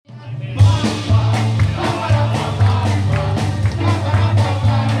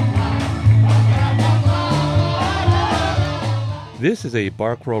This is a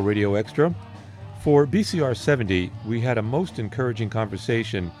Barcrow Radio Extra. For BCR 70, we had a most encouraging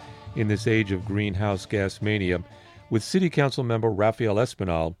conversation in this age of greenhouse gas mania with City Council member Rafael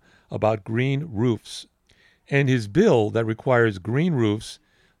Espinal about green roofs and his bill that requires green roofs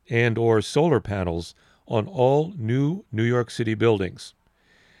and or solar panels on all new New York City buildings.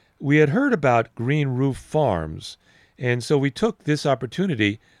 We had heard about green roof farms, and so we took this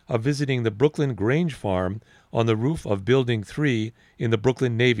opportunity of visiting the Brooklyn Grange Farm on the roof of Building 3 in the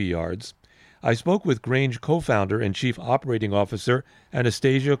Brooklyn Navy Yards. I spoke with Grange co-founder and chief operating officer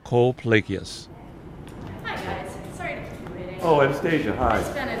Anastasia Cole-Plakias. Hi guys, sorry to keep you waiting. Oh, Anastasia, hi. It's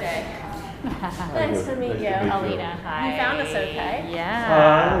been a day. Nice to meet you. Alina, hi. You found us okay?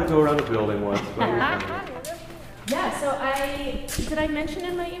 Yeah. I had to go around the building once. Yeah, so did I mention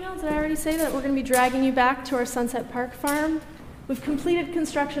in my email, did I already say that we're going to be dragging you back to our Sunset Park farm? We've completed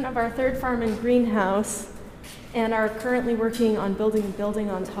construction of our third farm and greenhouse and are currently working on building a building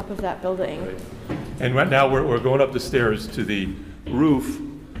on top of that building. Right. And right now we're going up the stairs to the roof,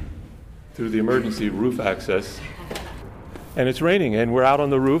 through the emergency roof access. And it's raining, and we're out on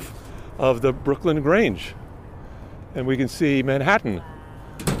the roof of the Brooklyn Grange. And we can see Manhattan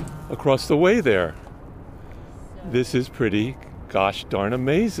across the way there. This is pretty gosh darn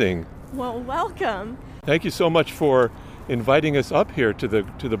amazing. Well, welcome. Thank you so much for inviting us up here to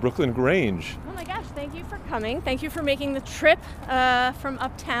the Brooklyn Grange. Oh my gosh, thank you for coming. Thank you for making the trip from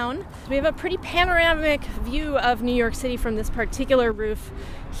uptown. We have a pretty panoramic view of New York City from this particular roof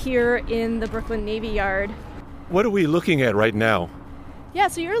here in the Brooklyn Navy Yard. What are we looking at right now? Yeah,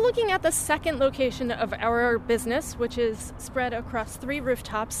 so you're looking at the second location of our business, which is spread across 3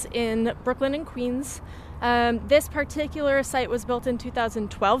 rooftops in Brooklyn and Queens. This particular site was built in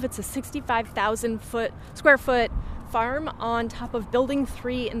 2012. It's a 65,000 square foot farm on top of Building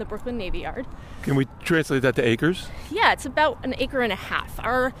 3 in the Brooklyn Navy Yard. Can we translate that to acres? Yeah, it's about 1.5 acres.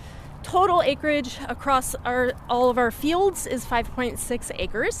 Our total acreage across all of our fields is 5.6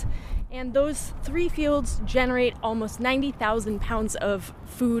 acres. And those 3 fields generate almost 90,000 pounds of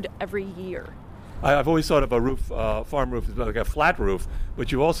food every year. I've always thought of a roof, farm roof, as like a flat roof,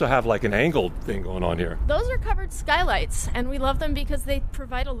 but you also have like an angled thing going on here. Those are covered skylights, and we love them because they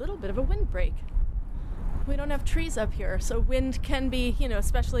provide a little bit of a windbreak. We don't have trees up here, so wind can be,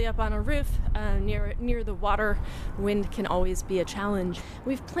 especially up on a roof near the water, wind can always be a challenge.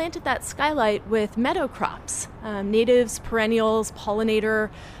 We've planted that skylight with meadow crops, natives, perennials,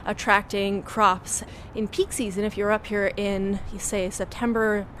 pollinator attracting crops. In peak season, if you're up here in, say,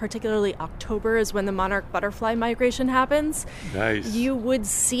 September, particularly October is when the monarch butterfly migration happens. Nice. You would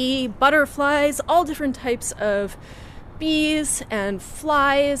see butterflies, all different types of bees and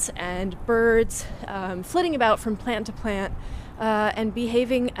flies and birds flitting about from plant to plant and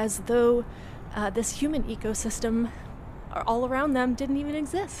behaving as though this human ecosystem all around them didn't even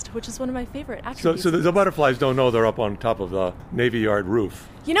exist, which is one of my favorite attributes. So the butterflies don't know they're up on top of the Navy Yard roof.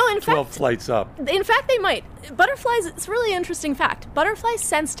 In 12 fact, flights up. In fact, they might. Butterflies, it's a really interesting fact. Butterflies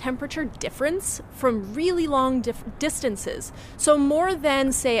sense temperature difference from really long distances. So more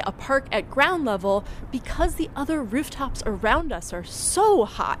than, say, a park at ground level, because the other rooftops around us are so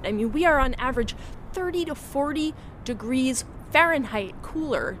hot. I mean, we are on average 30 to 40 degrees Fahrenheit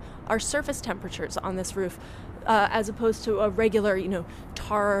cooler, our surface temperatures on this roof, as opposed to a regular,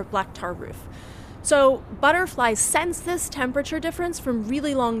 black tar roof. So butterflies sense this temperature difference from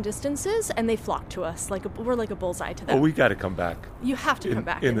really long distances, and they flock to us we're like a bullseye to them. Oh, we got to come back. You have to come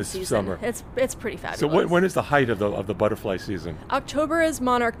back in the this season. summer. It's pretty fabulous. So when is the height of the butterfly season? October is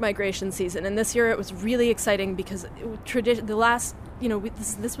monarch migration season, and this year it was really exciting because the last,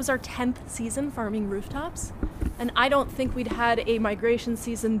 this was our 10th season farming rooftops, and I don't think we'd had a migration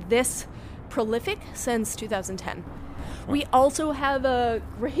season this prolific since 2010. We also have a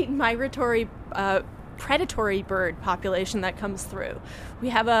great migratory predatory bird population that comes through. We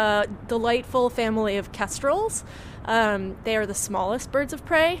have a delightful family of kestrels. They are the smallest birds of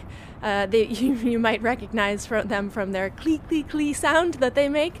prey. You might recognize them from their clee, clee, clee sound that they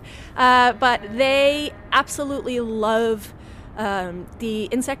make. But they absolutely love the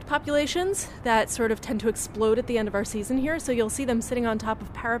insect populations that sort of tend to explode at the end of our season here. So you'll see them sitting on top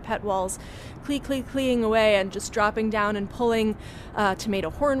of parapet walls, cleeing away and just dropping down and pulling tomato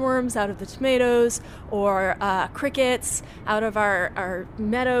hornworms out of the tomatoes or crickets out of our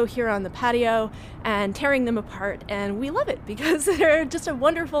meadow here on the patio and tearing them apart. And we love it because they're just a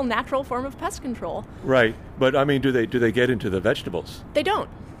wonderful natural form of pest control. Right. But I mean, do they get into the vegetables? They don't.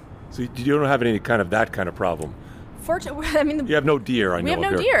 So you don't have any that kind of problem I mean, you have no deer. We have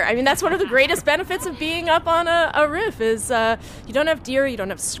no deer. I mean, that's one of the greatest benefits of being up on a roof is you don't have deer, you don't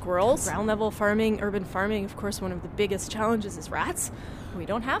have squirrels. Ground level farming, urban farming, of course, one of the biggest challenges is rats. We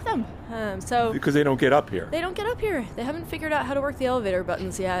don't have them. Because they don't get up here. They don't get up here. They haven't figured out how to work the elevator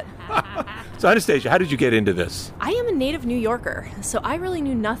buttons yet. So Anastasia, how did you get into this? I am a native New Yorker, so I really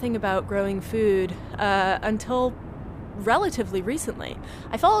knew nothing about growing food until relatively recently.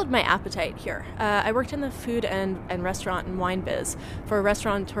 I followed my appetite here. I worked in the food and restaurant and wine biz for a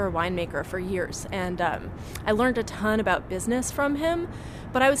restaurateur winemaker for years, and I learned a ton about business from him.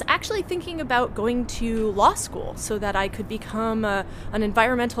 But I was actually thinking about going to law school so that I could become an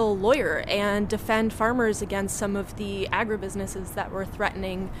environmental lawyer and defend farmers against some of the agribusinesses that were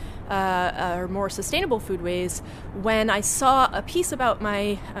threatening more sustainable foodways, when I saw a piece about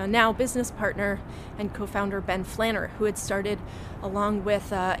my now business partner and co-founder Ben Flanner, who had started, along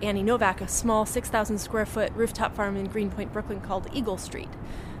with Annie Novak, a small 6,000 square foot rooftop farm in Greenpoint, Brooklyn called Eagle Street.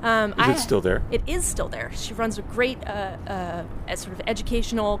 Is it still there? It is still there. She runs a great sort of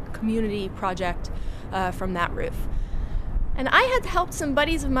educational community project from that roof. And I had helped some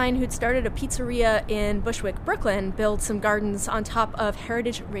buddies of mine who'd started a pizzeria in Bushwick, Brooklyn, build some gardens on top of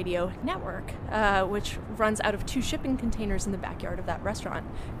Heritage Radio Network, which runs out of 2 shipping containers in the backyard of that restaurant.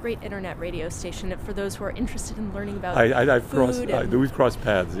 Great internet radio station for those who are interested in learning about food. We've crossed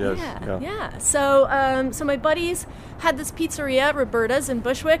paths, yes. Yeah. So my buddies had this pizzeria, Roberta's, in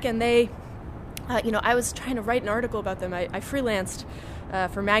Bushwick, and they, I was trying to write an article about them. I freelanced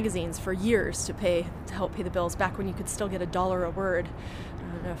for magazines for years to help pay the bills, back when you could still get $1 a word.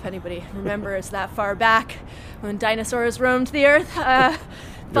 I don't know if anybody remembers that far back when dinosaurs roamed the earth. You're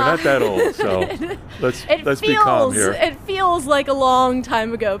not that old, so let's be calm here. It feels like a long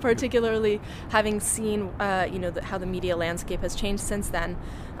time ago, particularly having seen how the media landscape has changed since then.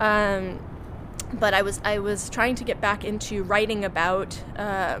 But I was trying to get back into writing about.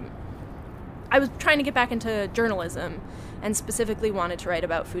 I was trying to get back into journalism, and specifically wanted to write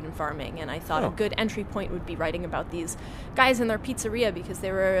about food and farming. And I thought a good entry point would be writing about these guys in their pizzeria, because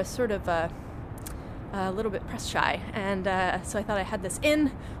they were sort of a little bit press shy. And so I thought I had this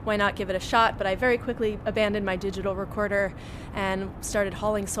in, why not give it a shot? But I very quickly abandoned my digital recorder and started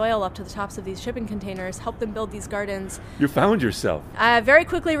hauling soil up to the tops of these shipping containers, helped them build these gardens. You found yourself. I very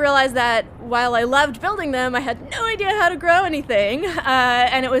quickly realized that while I loved building them, I had no idea how to grow anything.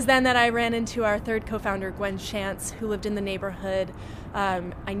 And it was then that I ran into our third co-founder, Gwen Shantz, who lived in the neighborhood.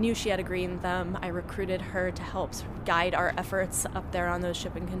 I knew she had a green thumb. I recruited her to help sort of guide our efforts up there on those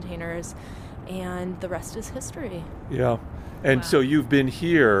shipping containers. And the rest is history. Yeah. And so you've been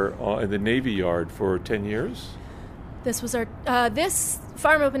here in the Navy Yard for 10 years? This was this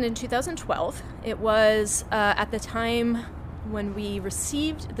farm opened in 2012. It was, at the time when we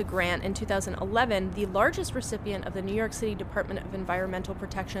received the grant in 2011, the largest recipient of the New York City Department of Environmental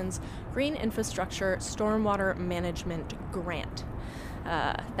Protection's Green Infrastructure Stormwater Management Grant.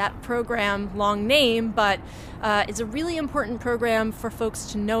 That program, long name, but is a really important program for folks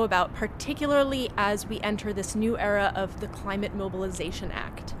to know about, particularly as we enter this new era of the Climate Mobilization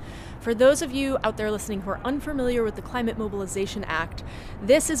Act. For those of you out there listening who are unfamiliar with the Climate Mobilization Act,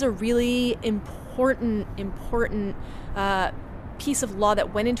 this is a really important piece of law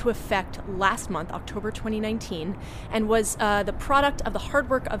that went into effect last month, October 2019, and was the product of the hard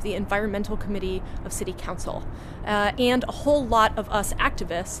work of the Environmental Committee of City Council and a whole lot of us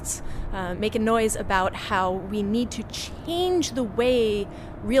activists making noise about how we need to change the way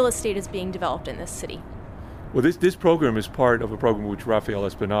real estate is being developed in this city. Well, this program is part of a program which Rafael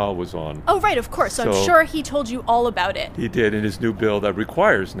Espinal was on. Oh, right, of course. So I'm sure he told you all about it. He did in his new bill that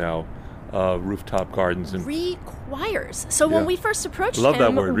requires now rooftop gardens. And requires. So when we first approached Love him,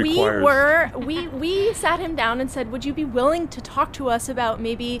 that word, requires. we sat him down and said, would you be willing to talk to us about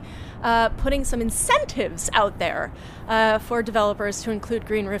maybe putting some incentives out there for developers to include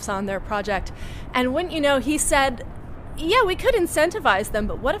green roofs on their project? And wouldn't you know, he said, yeah, we could incentivize them,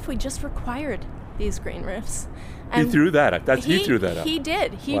 but what if we just required these green roofs? And he threw that up. He threw that up. He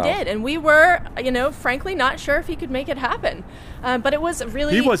did. He did. And we were, frankly, not sure if he could make it happen. But it was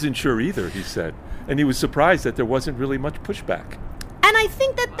really... He wasn't sure either, he said. And he was surprised that there wasn't really much pushback. And I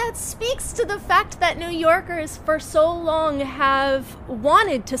think that speaks to the fact that New Yorkers for so long have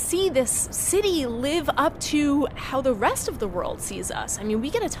wanted to see this city live up to how the rest of the world sees us. I mean, we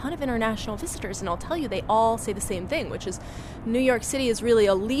get a ton of international visitors, and I'll tell you, they all say the same thing, which is New York City is really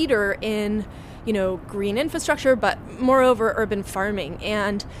a leader in green infrastructure, but moreover, urban farming.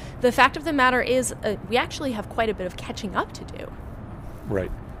 And the fact of the matter is we actually have quite a bit of catching up to do.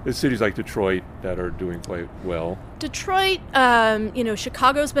 Right. There's cities like Detroit that are doing quite well. Detroit,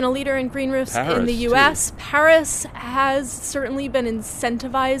 Chicago's been a leader in green roofs Paris, in the U.S. too. Paris has certainly been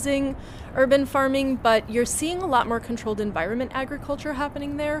incentivizing urban farming, but you're seeing a lot more controlled environment agriculture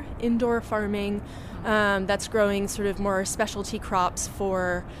happening there, indoor farming that's growing sort of more specialty crops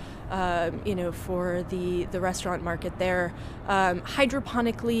for the restaurant market there,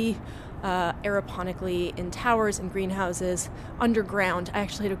 hydroponically, aeroponically in towers and greenhouses, underground. I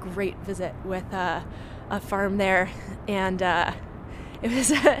actually had a great visit with a farm there, and it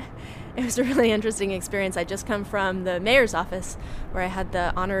was a really interesting experience. I just come from the mayor's office, where I had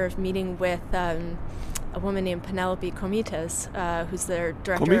the honor of meeting with a woman named Penelope Komitas, who's their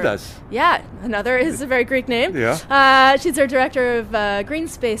director. Komitas? Yeah, another is a very Greek name. Yeah. She's their director of green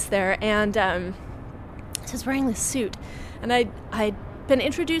space there, and she's wearing this suit. And I'd been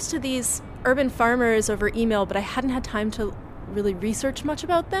introduced to these urban farmers over email, but I hadn't had time to really research much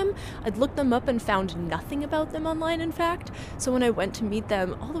about them. I'd looked them up and found nothing about them online, in fact. So when I went to meet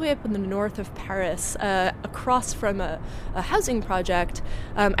them all the way up in the north of Paris, across from a housing project,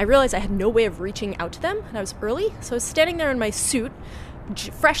 I realized I had no way of reaching out to them, and I was early. So I was standing there in my suit,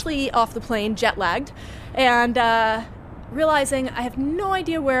 freshly off the plane, jet-lagged, and realizing I have no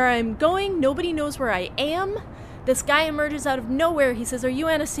idea where I'm going. Nobody knows where I am. This guy emerges out of nowhere. He says, "Are you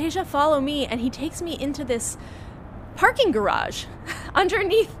Anastasia? Follow me." And he takes me into this parking garage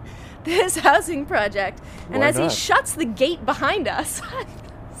underneath this housing project. And as he shuts the gate behind us, I'm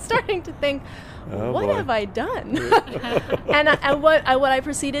starting to think, what have I done? and what I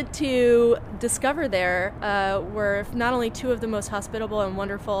proceeded to discover there were not only two of the most hospitable and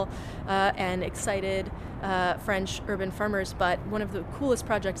wonderful and excited French urban farmers, but one of the coolest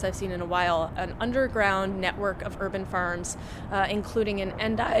projects I've seen in a while, an underground network of urban farms, including an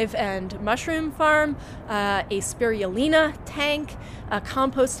endive and mushroom farm, a spirulina tank, a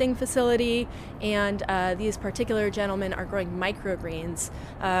composting facility, and these particular gentlemen are growing microgreens.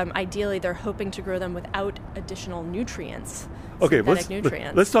 Ideally, they're hoping to grow them without additional nutrients. Okay,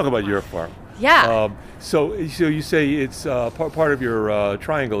 let's talk about your farm. Yeah. So you say it's part of your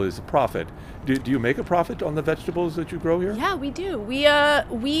triangle is profit. Do you make a profit on the vegetables that you grow here? Yeah, we do. We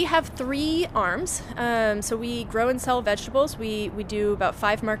have 3 arms. So we grow and sell vegetables. We do about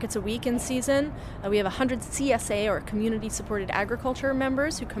 5 markets a week in season. We have 100 CSA, or community supported agriculture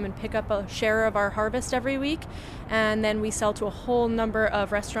members, who come and pick up a share of our harvest every week. And then we sell to a whole number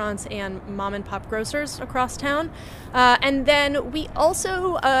of restaurants and mom and pop grocers across town. And then we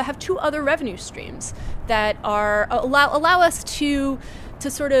also have 2 other revenue streams that allow us to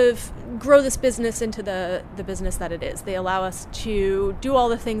sort of grow this business into the business that it is. They allow us to do all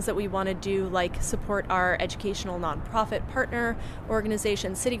the things that we want to do, like support our educational nonprofit partner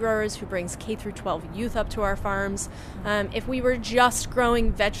organization, City Growers, who brings K through 12 youth up to our farms. If we were just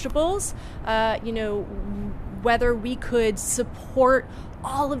growing vegetables, whether we could support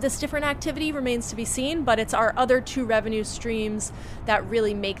all of this different activity remains to be seen, but it's our other 2 revenue streams that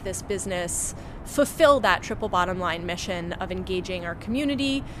really make this business fulfill that triple bottom line mission of engaging our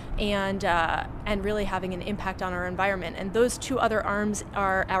community and really having an impact on our environment. And those 2 other arms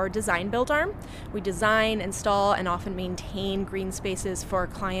are our design build arm. We design, install, and often maintain green spaces for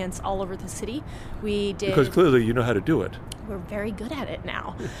clients all over the city. Because clearly you know how to do it. We're very good at it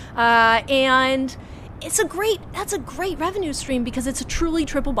now. And that's a great revenue stream, because it's a truly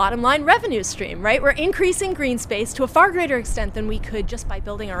triple bottom line revenue stream, right? We're increasing green space to a far greater extent than we could just by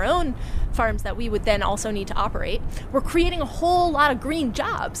building our own farms that we would then also need to operate. We're creating a whole lot of green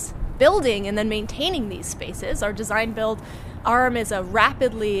jobs, building and then maintaining these spaces. Our design build arm is a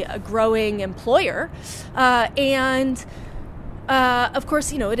rapidly growing employer. Of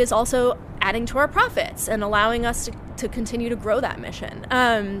course, it is also adding to our profits and allowing us to continue to grow that mission.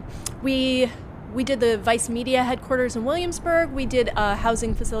 We did the Vice Media headquarters in Williamsburg. We did a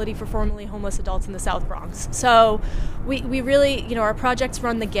housing facility for formerly homeless adults in the South Bronx. So we really, our projects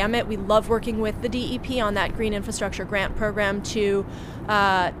run the gamut. We love working with the DEP on that Green Infrastructure Grant Program to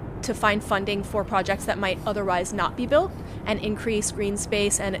find funding for projects that might otherwise not be built and increase green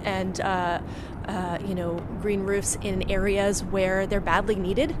space and green roofs in areas where they're badly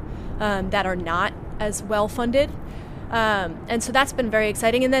needed, that are not as well funded. And so that's been very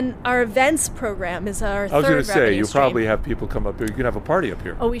exciting. And then our events program is our third revenue stream. I was going to say, you probably have people come up here. You can have a party up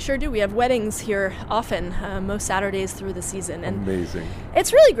here. Oh, we sure do. We have weddings here often, most Saturdays through the season. And amazing.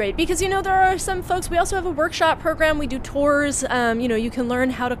 It's really great because, there are some folks. We also have a workshop program. We do tours. You can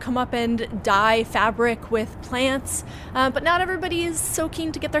learn how to come up and dye fabric with plants. But not everybody is so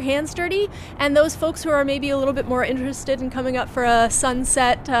keen to get their hands dirty. And those folks who are maybe a little bit more interested in coming up for a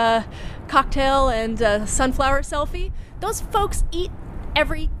sunset cocktail and sunflower selfie, those folks eat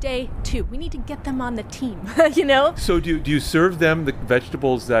every day too. We need to get them on the team, you know? So do you serve them the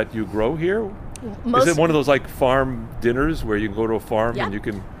vegetables that you grow here? Most, is it one of those like farm dinners where you can go to a farm and you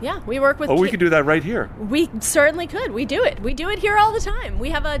can... Yeah, we work with... we could do that right here. We certainly could. We do it. We do it here all the time. We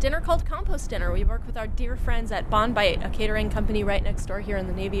have a dinner called Compost Dinner. We work with our dear friends at Bonbite, a catering company right next door here in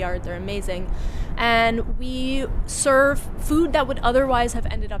the Navy Yard. They're amazing. And we serve food that would otherwise have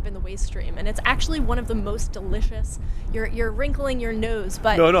ended up in the waste stream. And it's actually one of the most delicious... You're wrinkling your nose,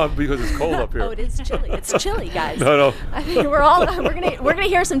 but... No, because it's cold up here. Oh, it is chilly. It's chilly, guys. No. I mean, we're gonna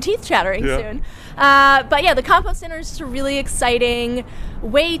hear some teeth chattering soon. But yeah, the Compost Dinner is just a really exciting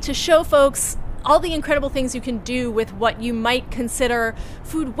way to show folks all the incredible things you can do with what you might consider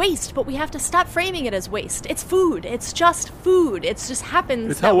food waste, but we have to stop framing it as waste. It's food. It's just food. It just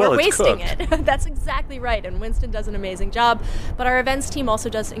happens that we're wasting it. That's exactly right, and Winston does an amazing job. But our events team also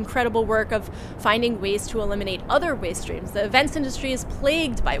does incredible work of finding ways to eliminate other waste streams. The events industry is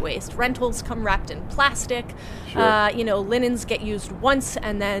plagued by waste. Rentals come wrapped in plastic. Sure. Linens get used once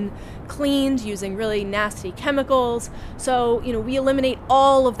and then cleaned using really nasty chemicals. So, we eliminate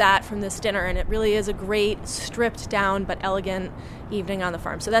all of that from this dinner, and it really is a great, stripped down but elegant evening on the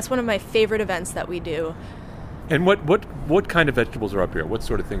farm. So that's one of my favorite events that we do. And what kind of vegetables are up here? What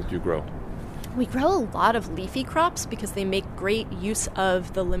sort of things do you grow? We grow a lot of leafy crops because they make great use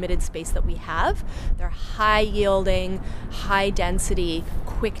of the limited space that we have. They're high yielding, high density,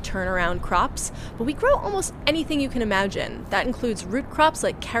 quick turnaround crops. But we grow almost anything you can imagine. That includes root crops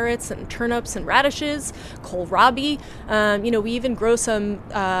like carrots and turnips and radishes, kohlrabi. We even grow some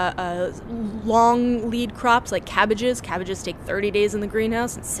long lead crops like cabbages. Cabbages take 30 days in the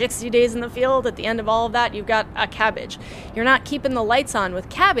greenhouse and 60 days in the field. At the end of all of that, you've got a cabbage. You're not keeping the lights on with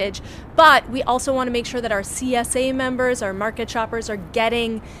cabbage, but we also want to make sure that our CSA members, our market shoppers, are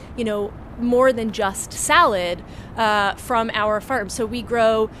getting, more than just salad from our farm. So we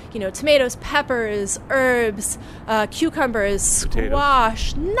grow, tomatoes, peppers, herbs, cucumbers, potatoes.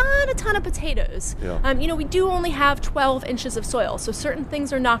 Squash, not a ton of potatoes. Yeah. We do only have 12 inches of soil, so certain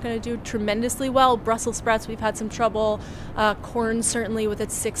things are not going to do tremendously well. Brussels sprouts, we've had some trouble. Corn, certainly, with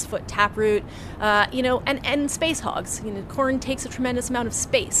its 6-foot taproot. And space hogs. Corn takes a tremendous amount of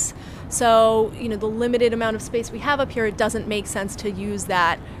space. So, the limited amount of space we have up here, it doesn't make sense to use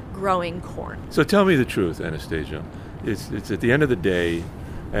that growing corn. So tell me the truth, Anastasia. It's at the end of the day,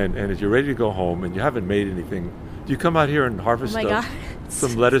 and as you're ready to go home and you haven't made anything, do you come out here and harvest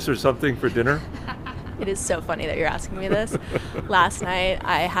some lettuce or something for dinner? It is so funny that you're asking me this. Last night,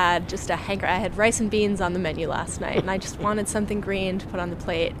 I had I had rice and beans on the menu last night, and I just wanted something green to put on the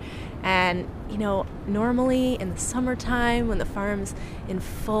plate. And, normally in the summertime when the farm's in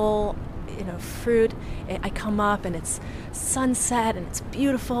full, fruit, I come up and it's sunset and it's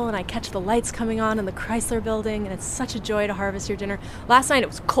beautiful and I catch the lights coming on in the Chrysler building, and it's such a joy to harvest your dinner. Last night it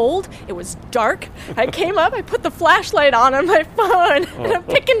was cold, it was dark. I came up, I put the flashlight on my phone, and I'm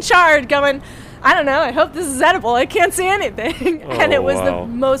picking chard going, I don't know, I hope this is edible. I can't see anything. And it was the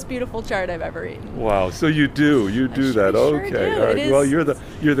most beautiful chard I've ever eaten. Wow, so you do that. Okay. Sure do. All right. Well, you're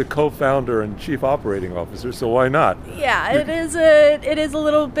the co-founder and chief operating officer, so why not? Yeah, it is a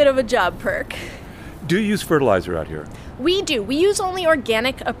little bit of a job perk. Do you use fertilizer out here? We do. We use only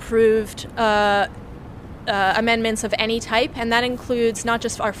organic approved amendments of any type, and that includes not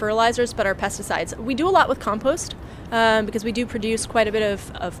just our fertilizers but our pesticides. We do a lot with compost. Because we do produce quite a bit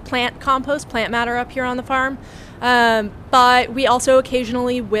of plant compost, plant matter up here on the farm. But we also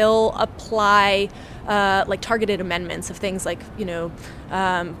occasionally will apply targeted amendments of things like,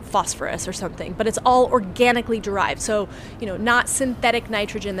 phosphorus or something. But it's all organically derived. So, not synthetic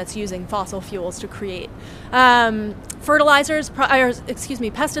nitrogen that's using fossil fuels to create. Pesticides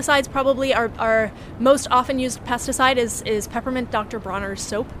probably our most often used pesticide is peppermint Dr. Bronner's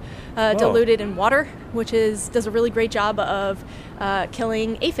soap, diluted in water, which does a really great job of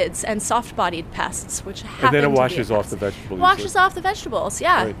killing aphids and soft-bodied pests, which happen and then it to washes be off the vegetables. Washes off the vegetables,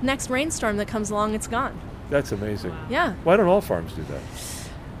 yeah. Right. Next rainstorm that comes along, it's gone. That's amazing. Yeah. Why don't all farms do that?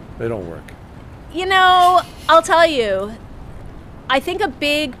 They don't work. I'll tell you, I think a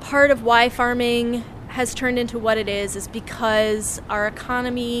big part of why farming has turned into what it is because our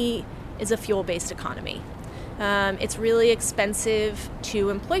economy is a fuel-based economy. It's really expensive to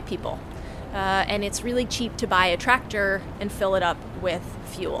employ people, and it's really cheap to buy a tractor and fill it up with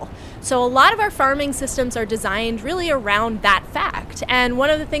fuel. So a lot of our farming systems are designed really around that fact. And one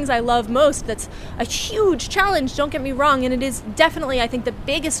of the things I love most that's a huge challenge, don't get me wrong, and it is definitely, I think, the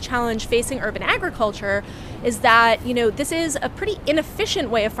biggest challenge facing urban agriculture is that, this is a pretty inefficient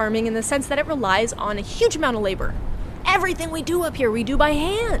way of farming in the sense that it relies on a huge amount of labor. Everything we do up here, we do by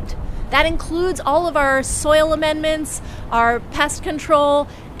hand. That includes all of our soil amendments, our pest control.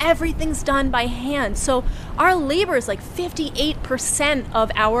 Everything's done by hand. So our labor is like 58%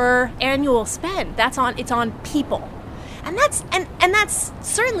 of our annual spend. It's on people. And that's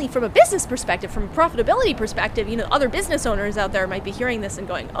certainly from a business perspective, from a profitability perspective, other business owners out there might be hearing this and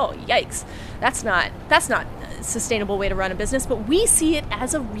going, "Oh, yikes. That's not a sustainable way to run a business." But we see it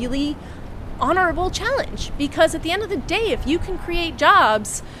as a really honorable challenge, because at the end of the day, if you can create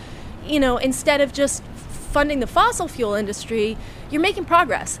jobs, instead of just funding the fossil fuel industry, you're making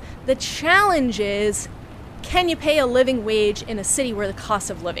progress. The challenge is, can you pay a living wage in a city where the cost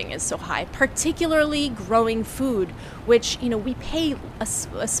of living is so high, particularly growing food, which, we pay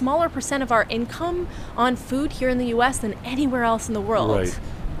a smaller percent of our income on food here in the U.S. than anywhere else in the world. Right.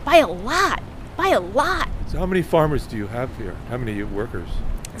 By a lot. So how many farmers do you have here? How many workers?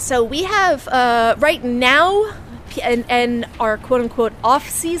 So we have, right now, and our quote-unquote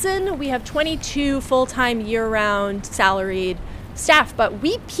off-season, we have 22 full-time year-round salaried staff, but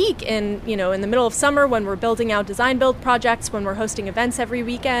we peak in the middle of summer when we're building out design build projects, when we're hosting events every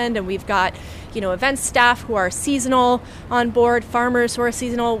weekend, and we've got events staff who are seasonal on board, farmers who are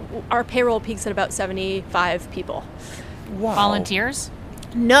seasonal. Our payroll peaks at about 75 people. Wow. Volunteers?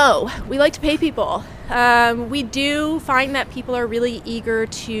 No, we like to pay people. We do find that people are really eager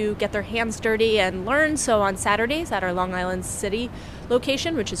to get their hands dirty and learn. So on Saturdays at our Long Island City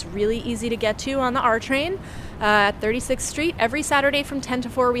location, which is really easy to get to on the R train, at 36th Street, every Saturday from 10 to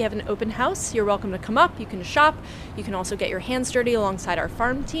 4, we have an open house. You're welcome to come up. You can shop. You can also get your hands dirty alongside our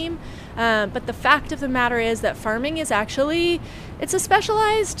farm team. But the fact of the matter is that farming is it's a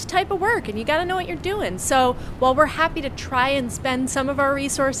specialized type of work, and you got to know what you're doing. So while we're happy to try and spend some of our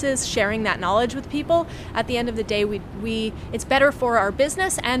resources sharing that knowledge with people, at the end of the day, it's better for our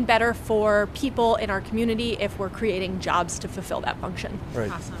business and better for people in our community if we're creating jobs to fulfill that function.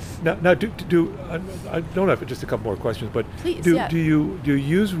 Right. Awesome. Now, I don't have just a couple more questions, but Please, do yeah. you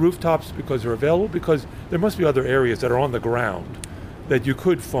use rooftops because they're available? Because there must be other areas that are on the ground that you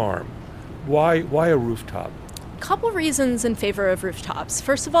could farm. Why a rooftop? Couple reasons in favor of rooftops.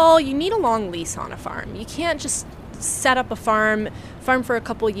 First of all, you need a long lease on a farm. You can't just set up a farm for a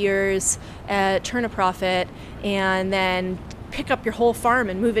couple years, turn a profit, and then pick up your whole farm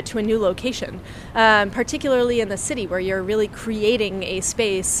and move it to a new location, particularly in the city where you're really creating a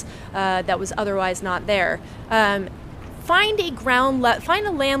space that was otherwise not there. Find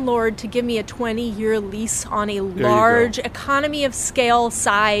a landlord to give me a 20-year lease on a large economy of scale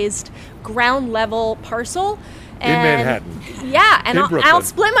sized ground level parcel. In Manhattan. Yeah, and In I'll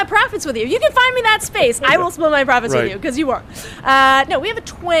split my profits with you. If you can find me that space, I will split my profits with you, because you won't. No, we have a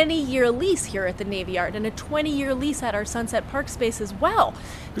 20-year lease here at the Navy Yard and a 20-year lease at our Sunset Park space as well.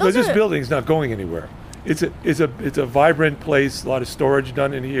 Because this building's not going anywhere. It's a vibrant place, a lot of storage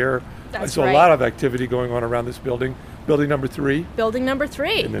done in here. I saw a lot of activity going on around this building. Building number 3. Building number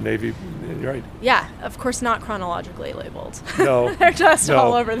 3. In the Navy, right. Yeah, of course not chronologically labeled. No. They're just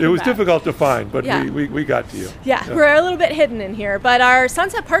all over the It was map. difficult to find, but Yeah. we got to you. Yeah, we're a little bit hidden in here, but our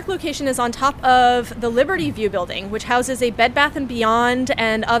Sunset Park location is on top of the Liberty View building, which houses a Bed Bath & Beyond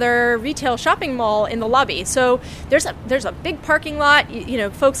and other retail shopping mall in the lobby. So there's a big parking lot.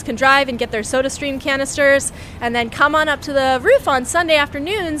 Folks can drive and get their SodaStream canisters, and then come on up to the roof on Sunday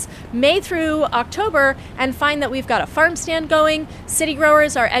afternoons, May through October, and find that we've got a farm stand going. City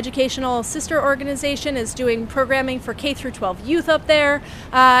Growers, our educational sister organization, is doing programming for K through 12 youth up there,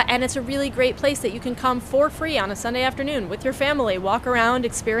 and it's a really great place that you can come for free on a Sunday afternoon with your family, walk around,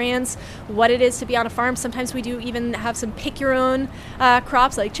 experience what it is to be on a farm. Sometimes we do even have some pick your own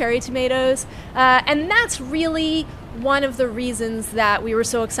crops like cherry tomatoes, and that's really one of the reasons that we were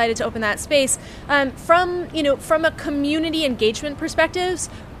so excited to open that space. From a community engagement perspective,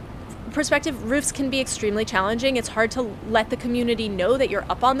 roofs can be extremely challenging. It's hard to let the community know that you're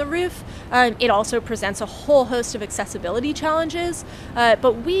up on the roof. It also presents a whole host of accessibility challenges,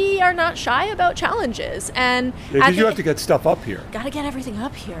 but we are not shy about challenges. And Because you have to get stuff up here. Got to get everything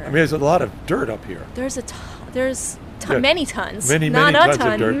up here. I mean, there's a lot of dirt up here. There's Yeah. many tons. Many Not tons a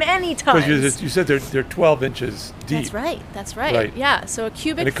ton, of dirt. many tons. Because you said they're 12 inches deep. That's right. Yeah, so a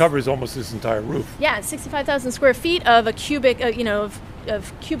cubic... And it covers almost this entire roof. Yeah, 65,000 square feet of a cubic,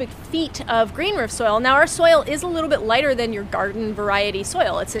 of cubic feet of green roof soil. Now, our soil is a little bit lighter than your garden variety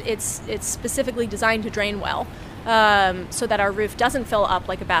soil. It's specifically designed to drain well, so that our roof doesn't fill up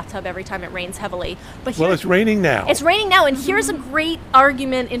like a bathtub every time it rains heavily. But Well, it's raining now. It's raining now, and here's a great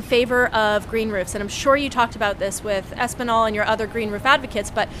argument in favor of green roofs, and I'm sure you talked about this with Espinal and your other green roof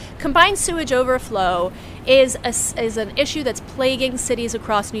advocates, but combined sewage overflow is an issue that's plaguing cities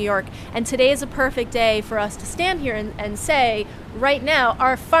across New York, and today is a perfect day for us to stand here and say right now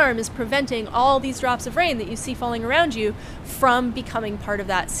our farm is preventing all these drops of rain that you see falling around you from becoming part of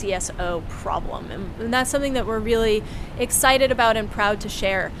that CSO problem. And that's something that we're really excited about and proud to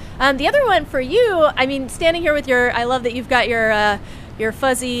share. The other one for you, I mean, standing here with I love that you've got your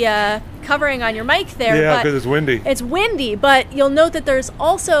fuzzy covering on your mic there. Yeah, because it's windy. It's windy, but you'll note that there's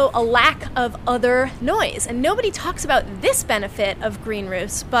also a lack of other noise. And nobody talks about this benefit of green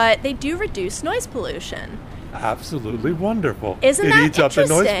roofs, but they do reduce noise pollution. Absolutely wonderful. Isn't that interesting? It eats up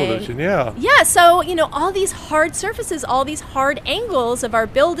the noise pollution, yeah. Yeah, so, all these hard surfaces, all these hard angles of our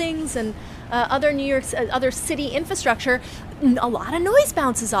buildings and other other city infrastructure, a lot of noise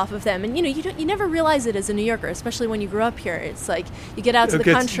bounces off of them, and you never realize it as a New Yorker, especially when you grew up here. It's like you get out to the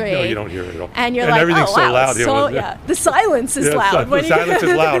country, no, you don't hear it at all, and you're and like, everything's oh so wow, loud. The silence is loud. The silence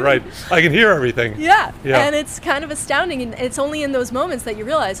is loud, right? I can hear everything. Yeah, and it's kind of astounding, and it's only in those moments that you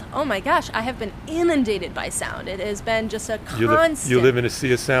realize, oh my gosh, I have been inundated by sound. It has been just a constant. You live in a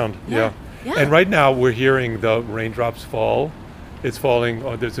sea of sound. Yeah. And right now we're hearing the raindrops fall. It's falling.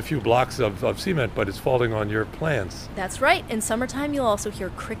 There's a few blocks of cement, but it's falling on your plants. That's right. In summertime, you'll also hear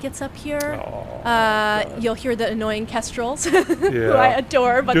crickets up here. Oh, you'll hear the annoying kestrels, who I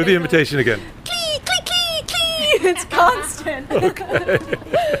adore. But do the imitation again. Clee, clee, clee, clee. It's constant. Okay.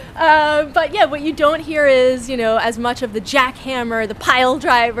 But yeah, what you don't hear is, as much of the jackhammer, the pile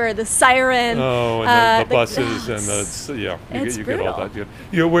driver, the siren. Oh, and the buses and you get all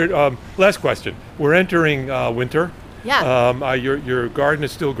that. Last question. We're entering winter. Yeah. Your garden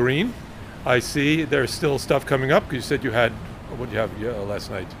is still green. I see there's still stuff coming up. You said you had, what did you have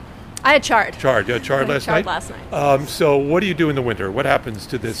last night? I had chard. Chard. You had chard last night? Last night. So what do you do in the winter? What happens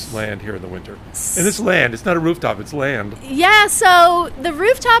to this land here in the winter? And this land, it's not a rooftop, it's land. Yeah, so the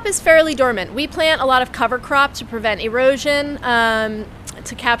rooftop is fairly dormant. We plant a lot of cover crop to prevent erosion,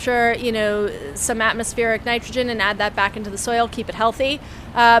 to capture, some atmospheric nitrogen and add that back into the soil, keep it healthy.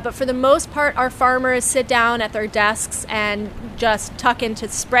 But for the most part, our farmers sit down at their desks and just tuck into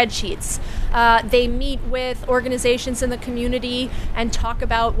spreadsheets. They meet with organizations in the community and talk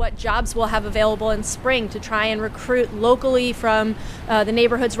about what jobs we'll have available in spring to try and recruit locally from the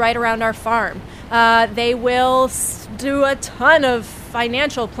neighborhoods right around our farm. They will do a ton of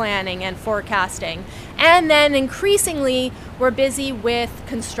financial planning and forecasting. And then increasingly, we're busy with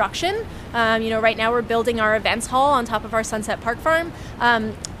construction. Right now we're building our events hall on top of our Sunset Park farm.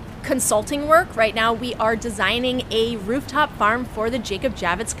 Consulting work. Right now we are designing a rooftop farm for the Jacob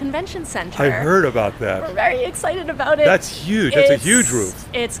Javits Convention Center. I heard about that. We're very excited about it. That's huge. That's a huge roof.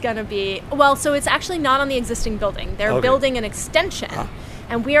 It's going to be, so it's actually not on the existing building. They're building an extension.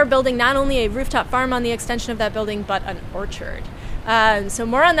 And we are building not only a rooftop farm on the extension of that building, but an orchard. So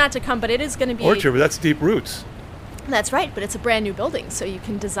more on that to come, but it is going to be... Orchard, but that's deep roots. That's right, but it's a brand new building, so you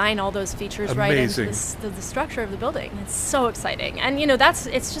can design all those features right into the structure of the building. It's so exciting. And,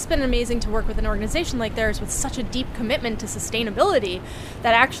 it's just been amazing to work with an organization like theirs with such a deep commitment to sustainability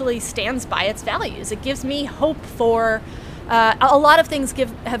that actually stands by its values. It gives me hope for... a lot of things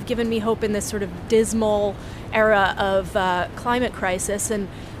have given me hope in this sort of dismal era of climate crisis, and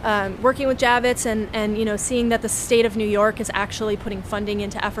working with Javits and seeing that the state of New York is actually putting funding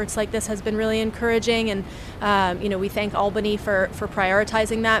into efforts like this has been really encouraging, and we thank Albany for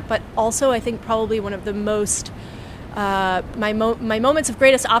prioritizing that. But also, I think probably one of the most my moments of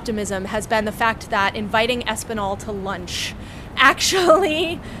greatest optimism has been the fact that inviting Espinal to lunch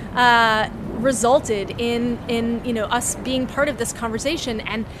actually resulted in us being part of this conversation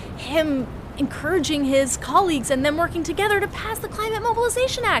and him encouraging his colleagues and them working together to pass the Climate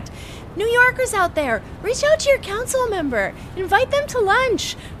Mobilization Act. New Yorkers out there, reach out to your council member, invite them to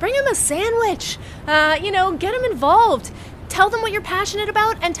lunch, bring them a sandwich, get them involved. Tell them what you're passionate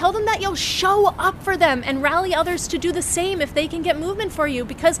about and tell them that you'll show up for them and rally others to do the same if they can get movement for you,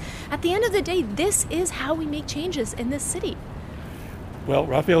 because at the end of the day, this is how we make changes in this city. Well,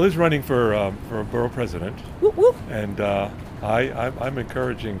 Raphael is running for borough president, whoop, whoop. And I'm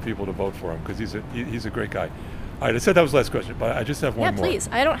encouraging people to vote for him because he's a great guy. All right, I said that was the last question, but I just have one more. Yeah, please.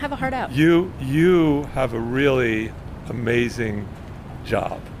 I don't have a heart out. You have a really amazing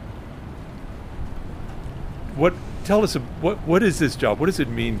job. Tell us what is this job? What does it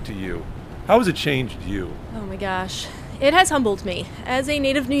mean to you? How has it changed you? Oh my gosh, it has humbled me as a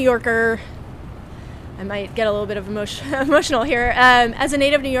native New Yorker. I might get a little bit of emotional here. As a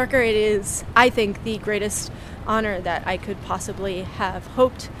native New Yorker, it is, I think, the greatest honor that I could possibly have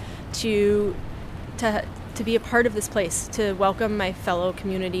hoped to to be a part of this place, to welcome my fellow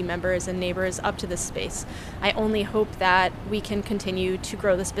community members and neighbors up to this space. I only hope that we can continue to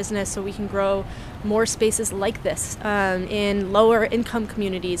grow this business so we can grow more spaces like this in lower income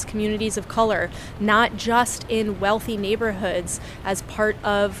communities, communities of color, not just in wealthy neighborhoods as part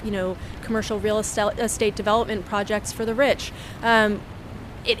of, commercial real estate development projects for the rich.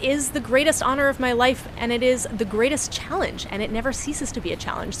 It is the greatest honor of my life, and it is the greatest challenge, and it never ceases to be a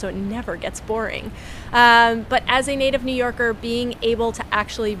challenge, so it never gets boring. But as a native New Yorker, being able to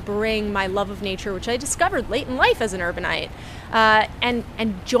actually bring my love of nature, which I discovered late in life as an urbanite,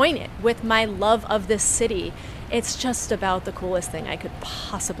 and join it with my love of this city, it's just about the coolest thing I could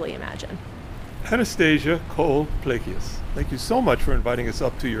possibly imagine. Anastasia Cole-Plakius, thank you so much for inviting us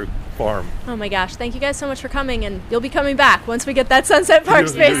up to your farm. Oh my gosh, thank you guys so much for coming, and you'll be coming back once we get that Sunset Park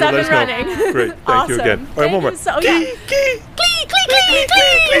space up and running. Great, thank awesome. you again. All right, one more.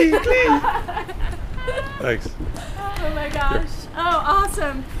 Thanks. Oh my gosh. Here. Oh,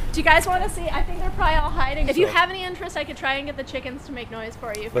 awesome. Do you guys want to see? I think they're probably all hiding. If you have any interest, I could try and get the chickens to make noise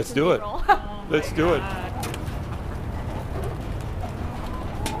for you. Let's do it. Let's do it.